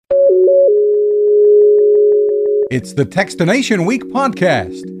It's the Techstination Week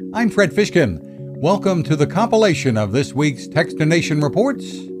podcast. I'm Fred Fishkin. Welcome to the compilation of this week's Techstination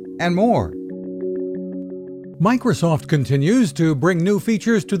reports and more. Microsoft continues to bring new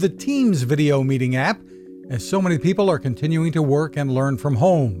features to the Teams video meeting app as so many people are continuing to work and learn from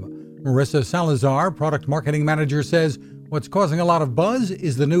home. Marissa Salazar, product marketing manager, says what's causing a lot of buzz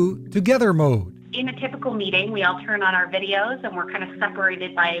is the new Together mode. In a typical meeting, we all turn on our videos and we're kind of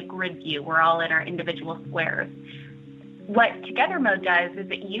separated by a grid view. We're all in our individual squares. What Together Mode does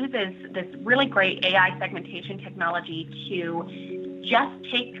is it uses this really great AI segmentation technology to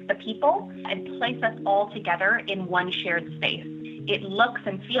just take the people and place us all together in one shared space. It looks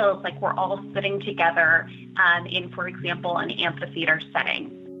and feels like we're all sitting together in, for example, an amphitheater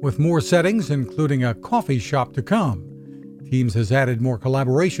setting. With more settings, including a coffee shop to come, Teams has added more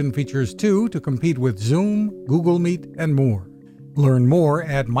collaboration features too to compete with Zoom, Google Meet, and more. Learn more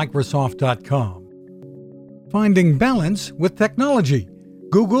at Microsoft.com. Finding balance with technology.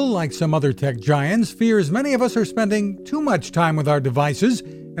 Google, like some other tech giants, fears many of us are spending too much time with our devices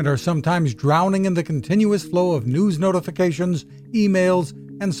and are sometimes drowning in the continuous flow of news notifications, emails,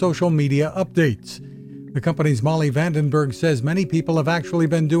 and social media updates. The company's Molly Vandenberg says many people have actually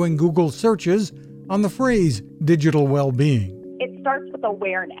been doing Google searches on the phrase digital well-being. It starts with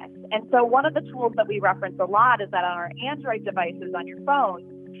awareness. And so one of the tools that we reference a lot is that on our Android devices, on your phones,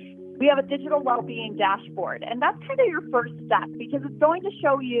 we have a digital well-being dashboard. And that's kind of your first step because it's going to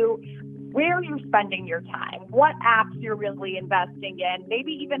show you where you're spending your time, what apps you're really investing in,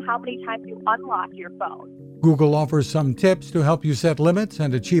 maybe even how many times you unlock your phone. Google offers some tips to help you set limits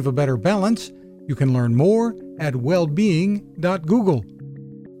and achieve a better balance. You can learn more at wellbeing.google.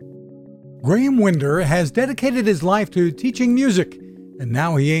 Graham Winder has dedicated his life to teaching music, and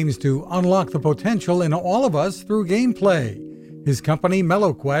now he aims to unlock the potential in all of us through gameplay. His company,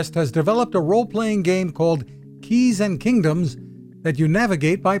 MelloQuest, has developed a role-playing game called Keys and Kingdoms that you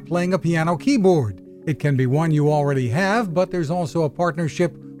navigate by playing a piano keyboard. It can be one you already have, but there's also a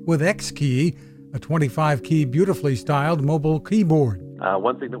partnership with XKey, a 25-key, beautifully styled mobile keyboard.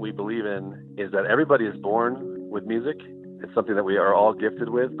 One thing that we believe in is that everybody is born with music. It's something that we are all gifted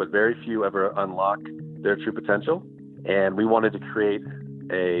with, but very few ever unlock their true potential. And we wanted to create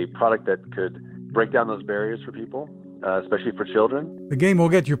a product that could break down those barriers for people, especially for children. The game will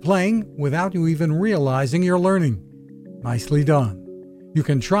get you playing without you even realizing you're learning. Nicely done. You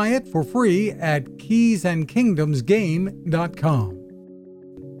can try it for free at keysandkingdomsgame.com.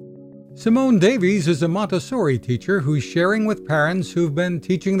 Simone Davies is a Montessori teacher who's sharing with parents who've been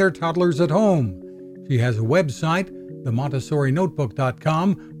teaching their toddlers at home. She has a website,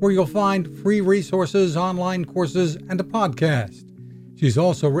 themontessorinotebook.com, where you'll find free resources, online courses, and a podcast. She's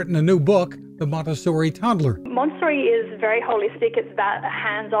also written a new book, The Montessori Toddler. Montessori is very holistic. It's about a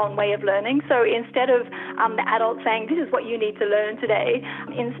hands-on way of learning. So instead of the adult saying, this is what you need to learn today,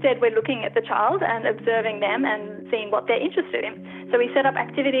 instead we're looking at the child and observing them and seeing what they're interested in. So we set up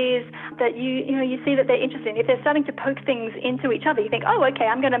activities that you see that they're interested in. If they're starting to poke things into each other, you think, oh, okay,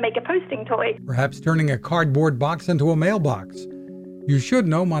 I'm going to make a posting toy. Perhaps turning a cardboard box into a mailbox. You should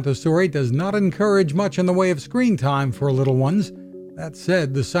know Montessori does not encourage much in the way of screen time for little ones. That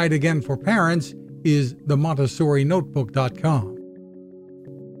said, the site again for parents is themontessorinotebook.com.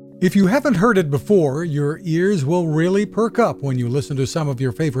 If you haven't heard it before, your ears will really perk up when you listen to some of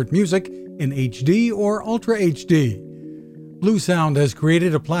your favorite music in HD or Ultra HD. Bluesound has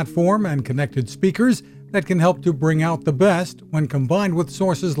created a platform and connected speakers that can help to bring out the best when combined with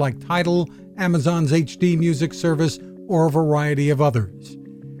sources like Tidal, Amazon's HD music service, or a variety of others.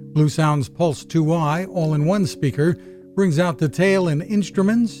 Bluesound's Pulse 2i all-in-one speaker brings out detail in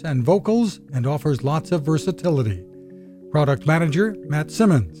instruments and vocals and offers lots of versatility. Product manager Matt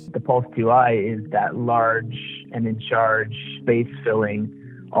Simmons. The Pulse 2i is that large and in charge, space-filling,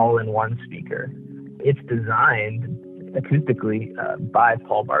 all-in-one speaker. It's designed acoustically by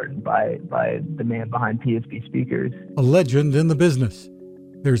Paul Barton, by the man behind PSP Speakers. A legend in the business.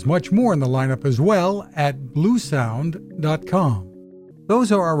 There's much more in the lineup as well at bluesound.com.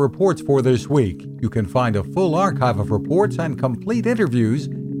 Those are our reports for this week. You can find a full archive of reports and complete interviews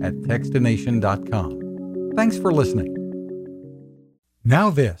at Techstination.com. Thanks for listening. Now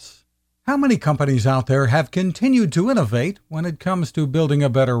this. How many companies out there have continued to innovate when it comes to building a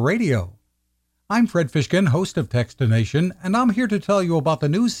better radio? I'm Fred Fishkin, host of Techstination, and I'm here to tell you about the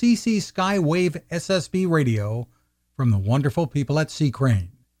new CC Skywave SSB radio from the wonderful people at C.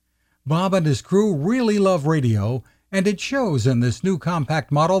 Crane. Bob and his crew really love radio, and it shows in this new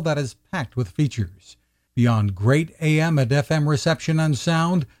compact model that is packed with features. Beyond great AM and FM reception and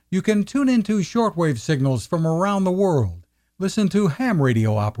sound, you can tune into shortwave signals from around the world, listen to ham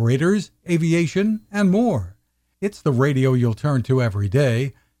radio operators, aviation, and more. It's the radio you'll turn to every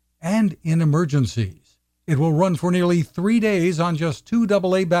day and in emergencies. It will run for nearly 3 days on just 2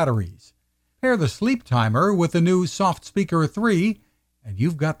 AA batteries. Pair the sleep timer with the new Soft Speaker 3, and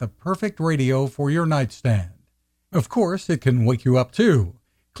you've got the perfect radio for your nightstand. Of course, it can wake you up too.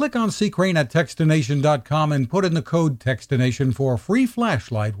 Click on C. Crane at Techstination.com and put in the code Techstination for a free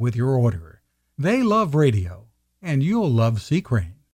flashlight with your order. They love radio, and you'll love C. Crane.